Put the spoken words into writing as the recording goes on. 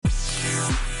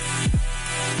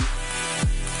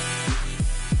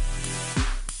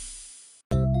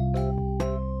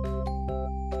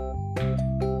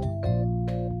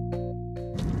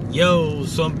Yo,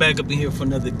 so I'm back up in here for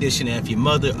another edition of Your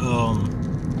Mother.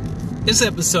 This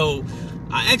episode,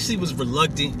 I actually was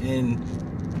reluctant, and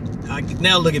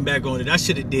now looking back on it, I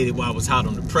should have did it while I was hot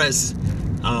on the press.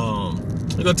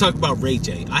 We're gonna talk about Ray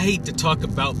J. I hate to talk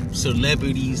about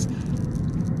celebrities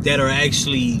that are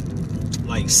actually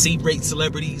like C-rate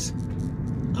celebrities.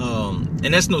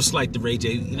 And that's no slight to Ray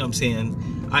J, you know what I'm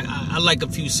saying? I like a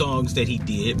few songs that he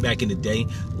did back in the day.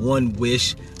 One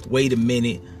Wish, Wait a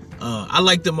Minute. I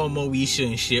like them on Moesha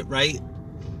and shit, right?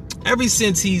 Ever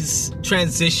since he's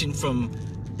transitioned from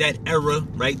that era,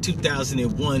 right?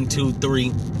 2001, 2,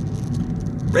 3.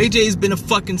 Ray J's been a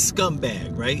fucking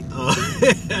scumbag, right?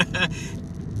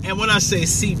 And when I say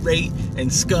C-rate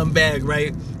and scumbag,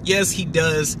 right? Yes, he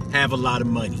does have a lot of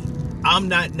money. I'm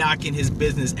not knocking his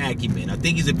business acumen. I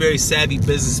think he's a very savvy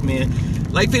businessman,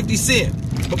 like 50 Cent.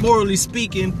 But morally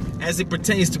speaking, as it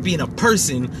pertains to being a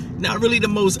person, not really the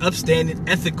most upstanding,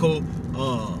 ethical,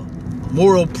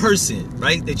 moral person,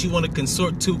 right? That you want to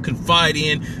consort to, confide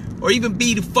in, or even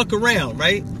be the fuck around,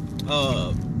 right?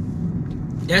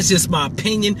 That's just my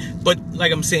opinion. But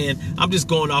like I'm saying, I'm just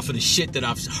going off of the shit that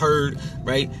I've heard,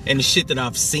 right? And the shit that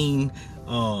I've seen.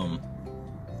 The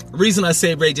reason I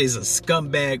say Ray J's a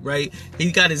scumbag, right?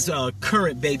 He got his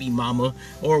current baby mama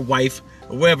or wife,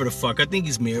 or wherever the fuck. I think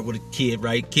he's married with a kid,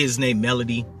 right? Kid's name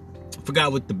Melody.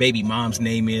 Forgot what the baby mom's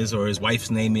name is or his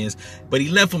wife's name is. But he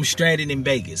left him stranded in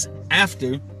Vegas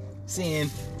after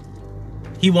saying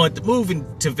he wanted to move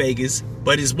into Vegas,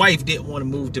 but his wife didn't want to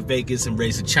move to Vegas and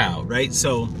raise a child, right?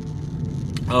 So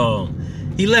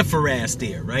he left her ass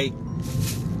there, right?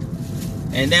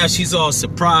 And now she's all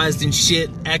surprised and shit,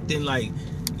 acting like,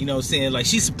 you know what I'm saying, like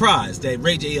she's surprised that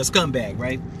Ray J is a scumbag,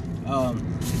 right?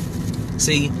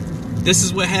 See, this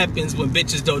is what happens when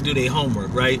bitches don't do their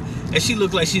homework, right? And she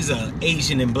looked like she's a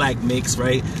Asian and black mix,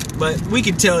 right? But we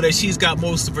can tell that she's got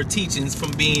most of her teachings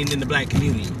from being in the black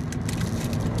community,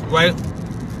 right?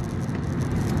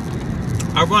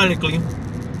 Ironically,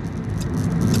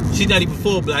 she's not even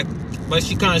full black, but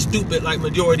she kind of stupid like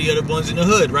majority of the ones in the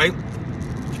hood, right?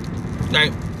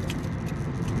 Like,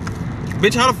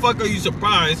 bitch, how the fuck are you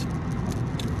surprised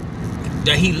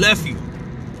that he left you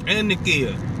and the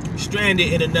kid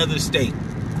stranded in another state?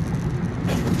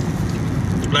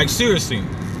 Like, seriously.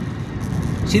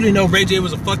 She didn't know Ray J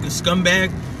was a fucking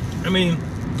scumbag? I mean,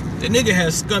 the nigga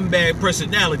has scumbag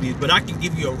personalities, but I can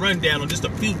give you a rundown on just a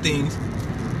few things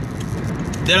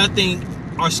that I think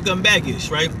are scumbagish,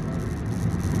 right?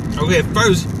 Okay,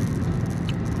 first,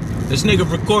 this nigga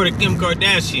recorded Kim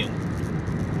Kardashian.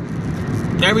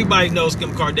 Everybody knows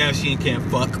Kim Kardashian can't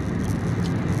fuck.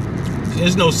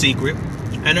 There's no secret.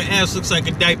 And her ass looks like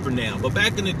a diaper now. But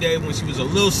back in the day when she was a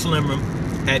little slimmer,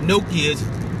 had no kids,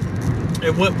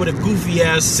 and went with a goofy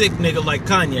ass sick nigga like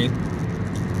Kanye,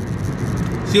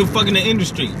 she was fucking the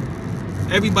industry.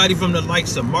 Everybody from the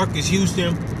likes of Marcus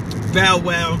Houston, Bow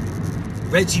Wow,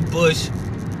 Reggie Bush.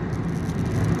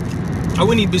 I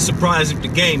wouldn't even be surprised if the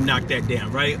Game knocked that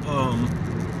down, right?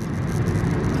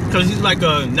 Because he's like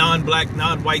a non-black,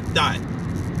 non-white thought.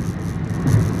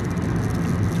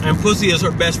 And pussy is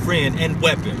her best friend and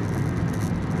weapon.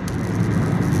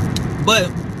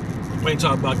 But we ain't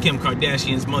talking about Kim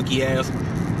Kardashian's monkey ass.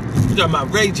 We're talking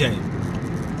about Ray J.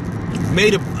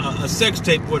 Made a sex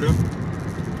tape with her,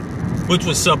 which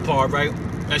was subpar, right?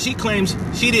 Now she claims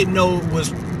she didn't know it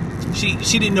was she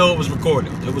didn't know it was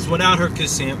recorded. It was without her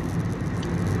consent.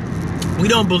 We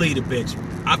don't believe the bitch.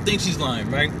 I think she's lying,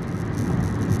 right?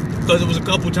 Because it was a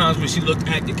couple times when she looked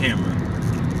at the camera.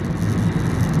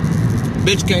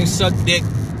 Bitch can't suck dick.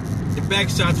 The back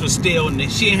shots were stale, and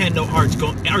she ain't had no arch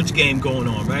game going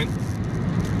on, right?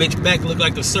 Bitch back looked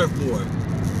like a surfboard.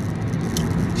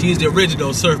 She's the original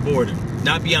surfboarder,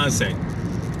 not Beyonce.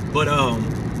 But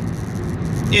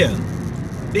yeah.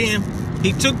 Then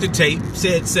he took the tape,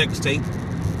 said sex tape,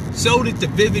 sold it to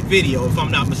Vivid Video, if I'm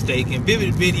not mistaken.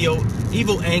 Vivid Video,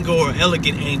 Evil Angle or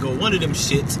Elegant Angle, one of them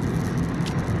shits.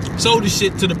 Sold the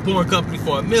shit to the porn company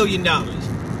for $1 million.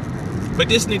 But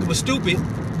this nigga was stupid,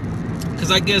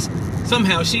 because I guess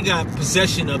somehow she got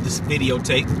possession of this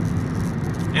videotape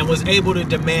and was able to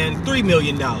demand $3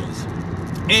 million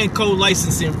and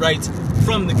co-licensing rights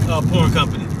from the porn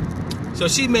company. So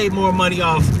she made more money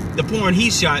off the porn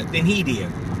he shot than he did.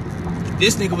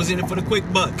 This nigga was in it for the quick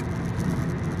buck.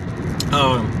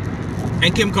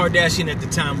 And Kim Kardashian at the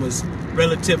time was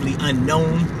relatively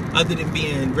unknown, other than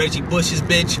being Reggie Bush's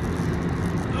bitch.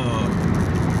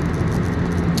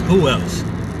 Who else?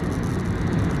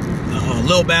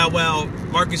 Lil Bow Wow,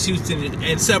 Marcus Houston,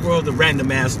 and several other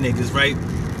random ass niggas, right?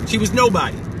 She was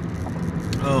nobody.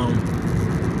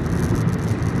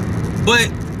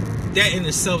 But that in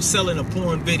itself, selling a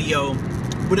porn video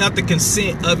without the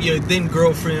consent of your then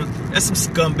girlfriend, that's some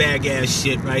scumbag ass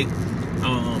shit, right?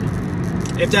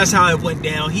 If that's how it went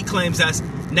down, he claims that's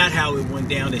not how it went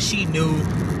down, that she knew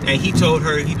and he told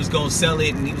her he was going to sell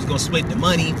it and he was going to split the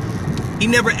money. He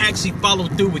never actually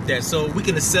followed through with that, so we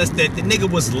can assess that the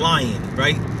nigga was lying,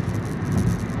 right?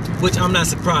 Which I'm not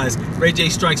surprised. Ray J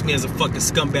strikes me as a fucking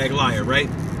scumbag liar, right?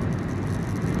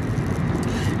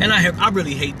 And I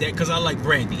really hate that because I like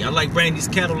Brandy. I like Brandy's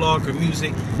catalog, her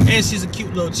music, and she's a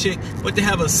cute little chick. But to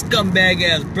have a scumbag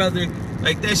ass brother,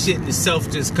 like that shit in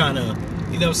itself just kind of,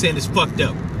 you know what I'm saying, it's fucked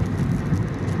up.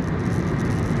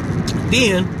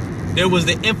 Then there was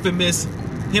the infamous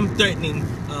him threatening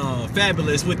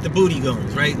Fabulous with the booty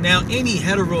goons, right? Now, any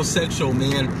heterosexual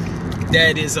man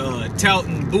that is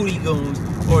touting booty goons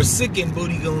or sicking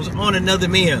booty goons on another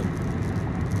man,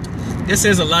 that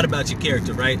says a lot about your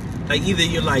character, right? Like either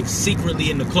you're like secretly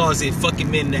in the closet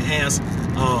fucking men in the ass,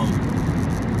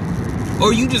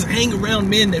 or you just hang around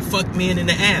men that fuck men in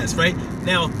the ass, right?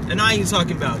 Now, and I ain't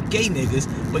talking about gay niggas,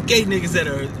 but gay niggas that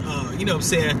are, you know what I'm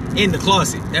saying, in the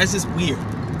closet. That's just weird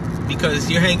because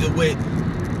you're hanging with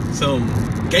some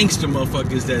gangster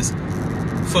motherfuckers that's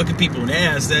fucking people in the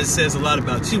ass. That says a lot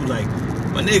about you. Like,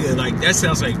 my nigga, like that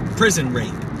sounds like prison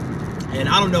rape. And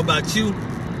I don't know about you,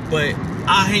 but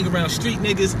I hang around street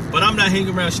niggas, but I'm not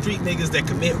hanging around street niggas that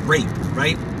commit rape,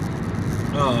 right?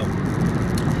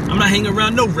 I'm not hanging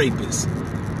around no rapists.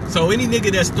 So any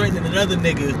nigga that's threatening another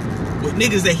nigga with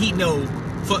niggas that he know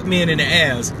fuck men in the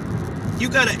ass, you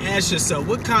gotta ask yourself,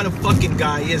 what kind of fucking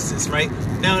guy is this, right?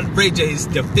 Now, in Ray J's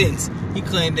defense, he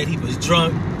claimed that he was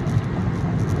drunk. You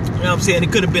know what I'm saying?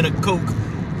 It could have been a coke,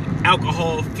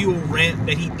 alcohol, fuel rant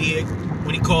that he did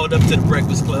when he called up to the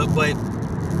Breakfast Club, but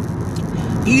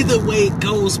either way it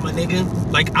goes, my nigga,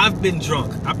 like I've been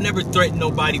drunk. I've never threatened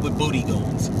nobody with booty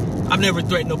goons. I've never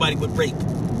threatened nobody with rape.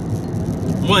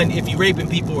 One, if you raping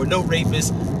people or no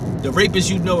rapists, the rapists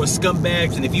you know are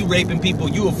scumbags, and if you raping people,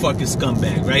 you a fucking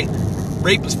scumbag, right?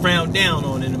 Rape is frowned down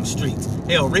on in them streets.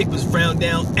 Hell, rape is frowned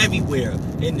down everywhere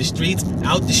in the streets,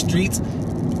 out the streets,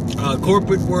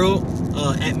 corporate world,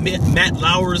 at Matt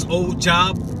Lauer's old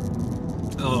job.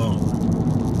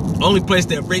 Only place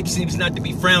that rape seems not to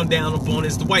be frowned down upon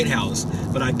is the White House,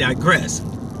 but I digress.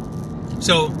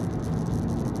 So,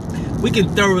 we can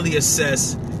thoroughly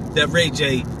assess that Ray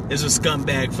J is a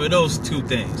scumbag for those two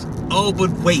things. Oh,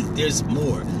 but wait, there's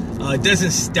more. It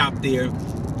doesn't stop there.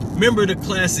 Remember the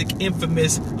classic,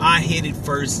 infamous I Hit It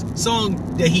First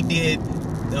song that he did,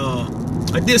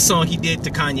 this song he did to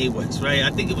Kanye West, right?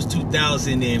 I think it was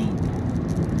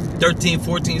 2013,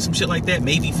 14, some shit like that,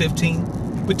 maybe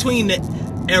 15. Between the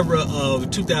era of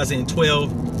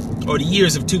 2012, or the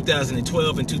years of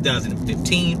 2012 and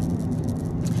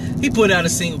 2015, he put out a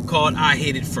single called I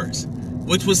Hit It First,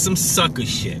 which was some sucker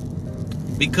shit.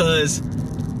 Because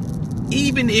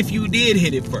even if you did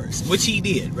hit it first, which he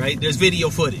did, right? There's video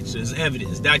footage, there's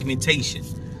evidence, documentation,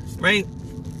 right?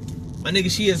 My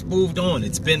nigga, she has moved on.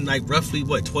 It's been like roughly,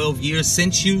 12 years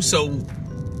since you? So,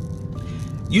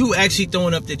 you actually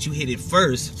throwing up that you hit it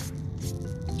first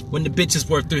when the bitch is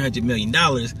worth $300 million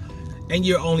and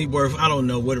you're only worth, I don't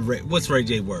know, what's Ray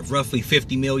J worth? Roughly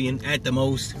 50 million at the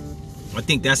most? I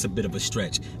think that's a bit of a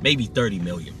stretch. Maybe 30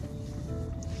 million.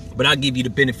 But I'll give you the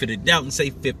benefit of the doubt and say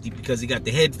 50 because he got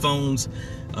the headphones,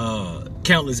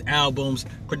 countless albums,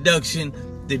 production,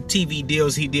 the TV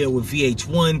deals he did with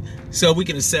VH1. So we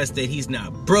can assess that he's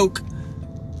not broke.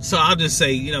 So I'll just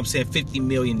say, you know what I'm saying, $50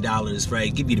 million,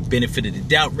 right? Give you the benefit of the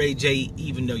doubt, Ray J,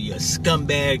 even though you're a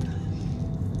scumbag.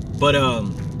 But,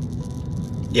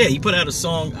 yeah, he put out a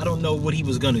song. I don't know what he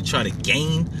was going to try to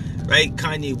gain, right?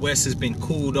 Kanye West has been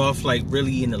cooled off, like,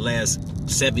 really in the last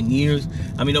 7 years.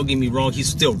 I mean, don't get me wrong, he's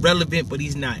still relevant, but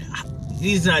he's not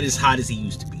as hot as he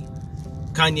used to be.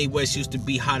 Kanye West used to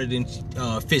be hotter than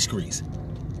fish grease.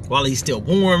 While he's still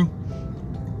warm,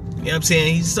 you know what I'm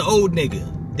saying? He's an old nigga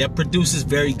that produces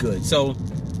very good. So,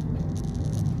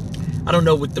 I don't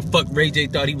know what the fuck Ray J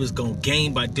thought he was gonna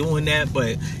gain by doing that, but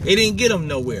it didn't get him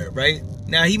nowhere, right?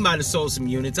 Now, he might have sold some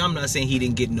units. I'm not saying he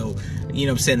didn't get no, you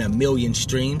know what I'm saying, 1 million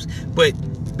streams, but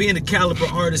being the caliber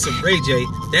artist of Ray J,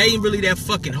 that ain't really that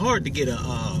fucking hard to get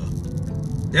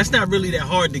that's not really that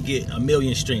hard to get 1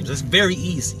 million streams. That's very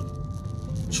easy.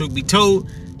 Truth be told,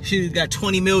 she got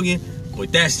 20 million,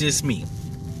 but that's just me.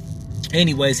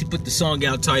 Anyways, he put the song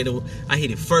out titled I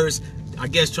Hit It First. I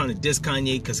guess trying to diss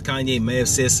Kanye because Kanye may have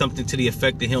said something to the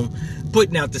effect of him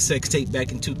putting out the sex tape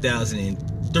back in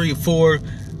 2003 or 4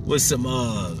 with some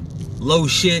low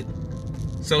shit.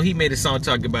 So he made a song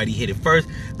talking about he hit it first.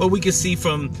 But we can see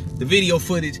from the video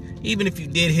footage, even if you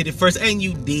did hit it first, and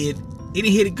you did, he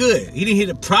didn't hit it good. He didn't hit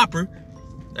it proper.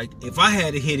 Like, if I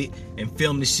had to hit it and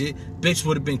film the shit, bitch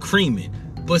would have been creaming.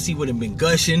 Pussy would have been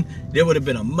gushing. There would have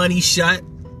been a money shot.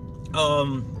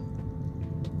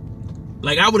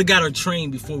 Like, I would have got her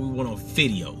trained before we went on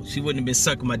video. She wouldn't have been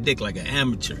sucking my dick like an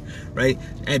amateur, right?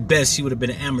 At best, she would have been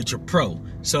an amateur pro.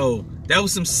 So, that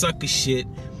was some sucker shit.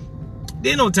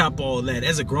 Then on top of all that,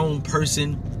 as a grown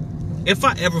person, if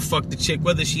I ever fucked a chick,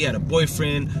 whether she had a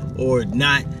boyfriend or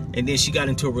not, and then she got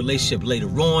into a relationship later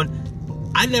on,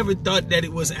 I never thought that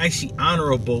it was actually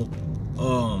honorable,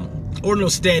 or no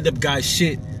stand-up guy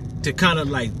shit to kind of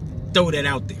like throw that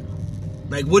out there.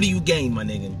 Like, what do you gain, my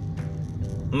nigga?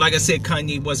 And like I said,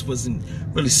 Kanye West wasn't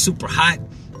really super hot.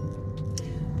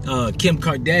 Kim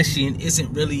Kardashian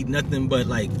isn't really nothing but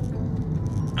like,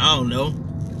 I don't know,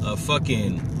 a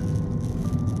fucking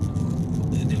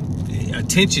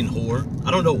attention whore.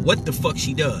 I don't know what the fuck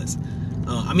she does.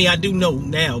 I mean, I do know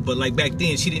now, but like back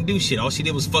then, she didn't do shit. All she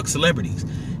did was fuck celebrities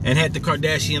and had the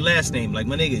Kardashian last name. Like,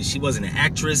 my nigga, she wasn't an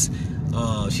actress.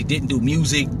 She didn't do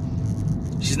music.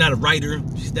 She's not a writer.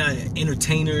 She's not an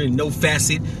entertainer in no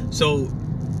facet. So,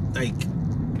 like,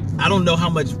 I don't know how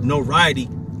much notoriety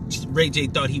Ray J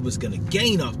thought he was gonna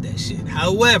gain off that shit.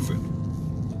 However,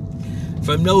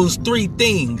 from those three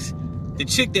things, the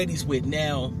chick that he's with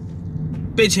now,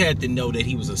 bitch had to know that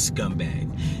he was a scumbag.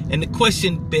 And the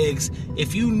question begs,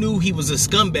 if you knew he was a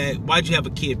scumbag, why'd you have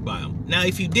a kid by him? Now,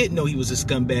 if you didn't know he was a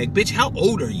scumbag, bitch, how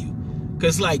old are you?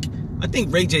 Because, like, I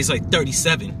think Ray J's like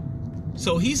 37.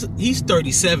 So he's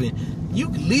 37. You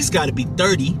at least got to be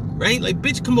 30, right? Like,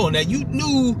 bitch, come on now. You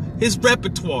knew his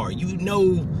repertoire. You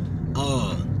know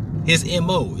his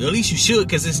MO. Or at least you should,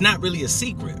 because it's not really a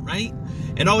secret, right?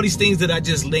 And all these things that I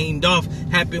just named off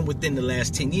happened within the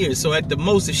last 10 years. So at the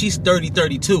most, if she's 30,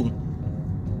 32,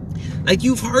 like,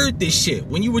 you've heard this shit.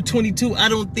 When you were 22, I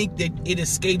don't think that it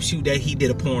escapes you that he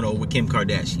did a porno with Kim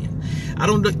Kardashian. I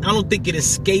don't think it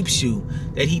escapes you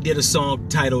that he did a song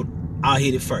titled I'll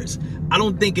Hit It First. I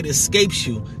don't think it escapes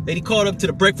you that he called up to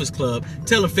the Breakfast Club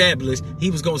telling Fabulous he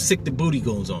was going to sick the booty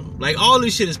goons on him. Like, all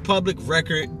this shit is public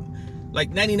record.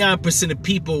 Like, 99% of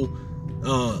people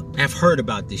have heard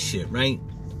about this shit, right?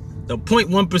 The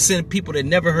 0.1% of people that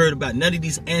never heard about none of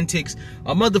these antics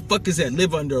are motherfuckers that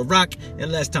live under a rock.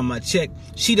 And last time I checked,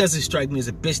 she doesn't strike me as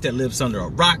a bitch that lives under a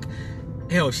rock.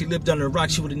 Hell, if she lived under a rock,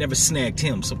 she would have never snagged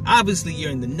him. So obviously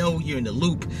you're in the know, you're in the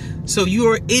loop. So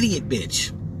you're an idiot,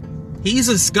 bitch. He's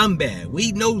a scumbag.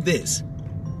 We know this.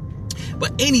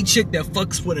 But any chick that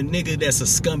fucks with a nigga that's a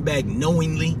scumbag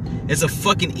knowingly is a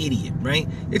fucking idiot, right?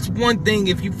 It's one thing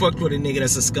if you fucked with a nigga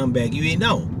that's a scumbag, you ain't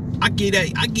know. I give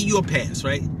you a pass,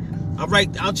 right?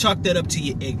 I'll chalk that up to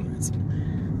your ignorance.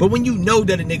 But when you know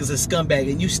that a nigga's a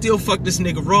scumbag and you still fuck this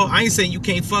nigga raw, I ain't saying you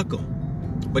can't fuck him.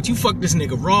 But you fuck this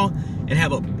nigga raw and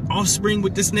have an offspring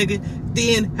with this nigga,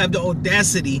 then have the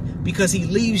audacity, because he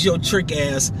leaves your trick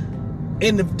ass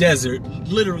in the desert,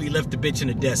 literally left the bitch in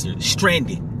the desert,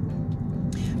 stranded.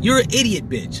 You're an idiot,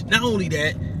 bitch. Not only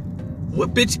that,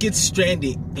 what bitch gets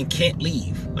stranded and can't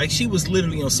leave? Like, she was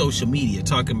literally on social media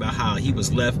talking about how he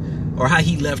was left, or how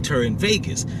he left her in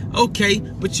Vegas. Okay,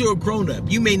 but you're a grown-up.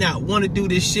 You may not want to do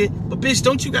this shit, but bitch,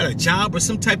 don't you got a job or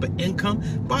some type of income?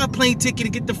 Buy a plane ticket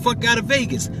and get the fuck out of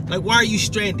Vegas. Like, why are you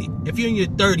stranded? If you're in your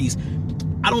 30s,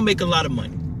 I don't make a lot of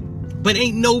money. But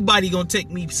ain't nobody gonna take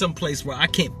me someplace where I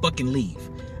can't fucking leave.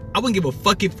 I wouldn't give a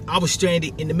fuck if I was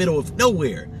stranded in the middle of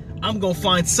nowhere. I'm gonna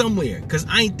find somewhere, because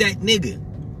I ain't that nigga.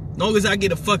 As long as I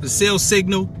get a fucking cell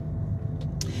signal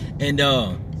and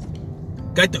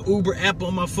got the Uber app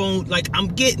on my phone, like, I'm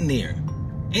getting there.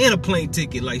 And a plane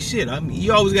ticket. Like, shit, I mean,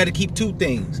 you always got to keep two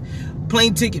things.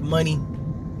 Plane ticket money,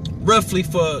 roughly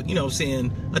for,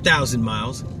 1,000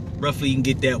 miles. Roughly you can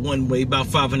get that one way, about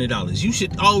 $500. You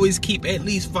should always keep at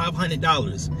least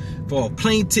 $500 for a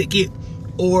plane ticket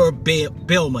or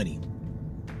bail money.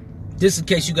 Just in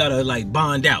case you gotta, like,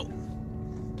 bond out.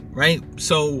 Right?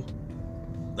 So,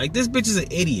 like, this bitch is an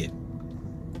idiot.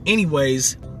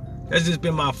 Anyways, that's just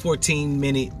been my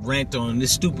 14-minute rant on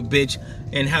this stupid bitch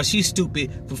and how she's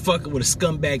stupid for fucking with a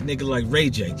scumbag nigga like Ray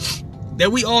J.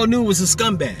 That we all knew was a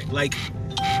scumbag. Like,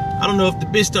 I don't know if the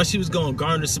bitch thought she was gonna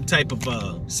garner some type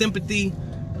of sympathy.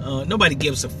 Nobody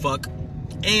gives a fuck.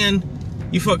 And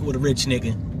you fucking with a rich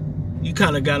nigga, you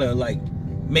kind of gotta, like,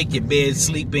 make your bed,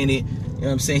 sleep in it. You know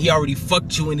what I'm saying? He already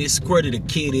fucked you in it, squirted a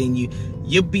kid in you.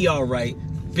 You'll be alright.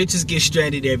 Bitches get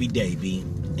stranded every day, B.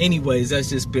 Anyways, that's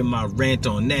just been my rant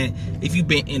on that. If you've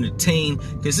been entertained,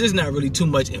 because there's not really too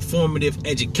much informative,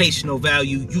 educational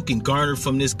value you can garner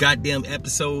from this goddamn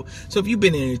episode. So if you've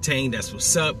been entertained, that's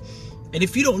what's up. And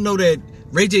if you don't know that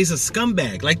Ray J's a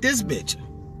scumbag, like this bitch,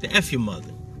 the F your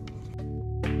mother.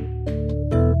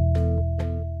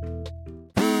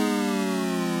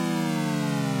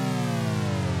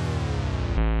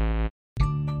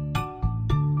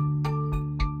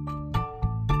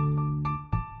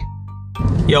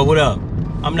 Yo, what up?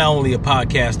 I'm not only a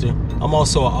podcaster, I'm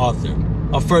also an author.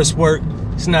 My first work,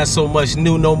 it's not so much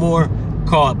new no more,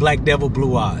 called Black Devil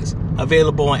Blue Eyes.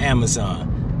 Available on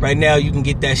Amazon. Right now you can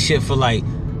get that shit for like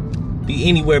be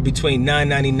anywhere between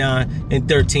 $9.99 and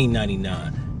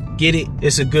 $13.99. Get it?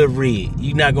 It's a good read.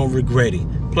 You're not gonna regret it.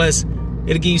 Plus,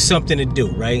 it'll give you something to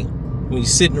do, right? When you're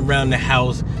sitting around the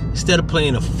house, instead of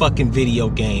playing a fucking video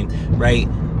game, right?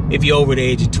 If you're over the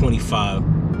age of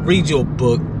 25, read your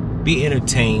book, be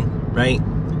entertained, right?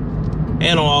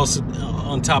 And also,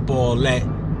 on top of all that,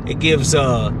 it gives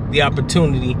the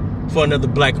opportunity for another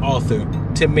black author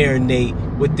to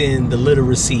marinate within the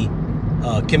literacy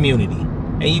community.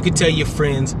 And you can tell your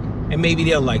friends, and maybe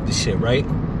they'll like the shit, right?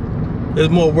 There's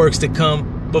more works to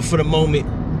come, but for the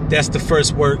moment, that's the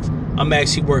first work. I'm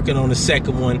actually working on the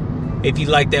second one. If you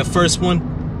like that first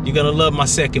one, you're gonna love my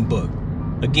second book.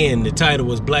 Again, the title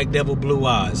was Black Devil Blue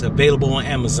Eyes, available on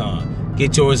Amazon.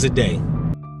 Get yours today.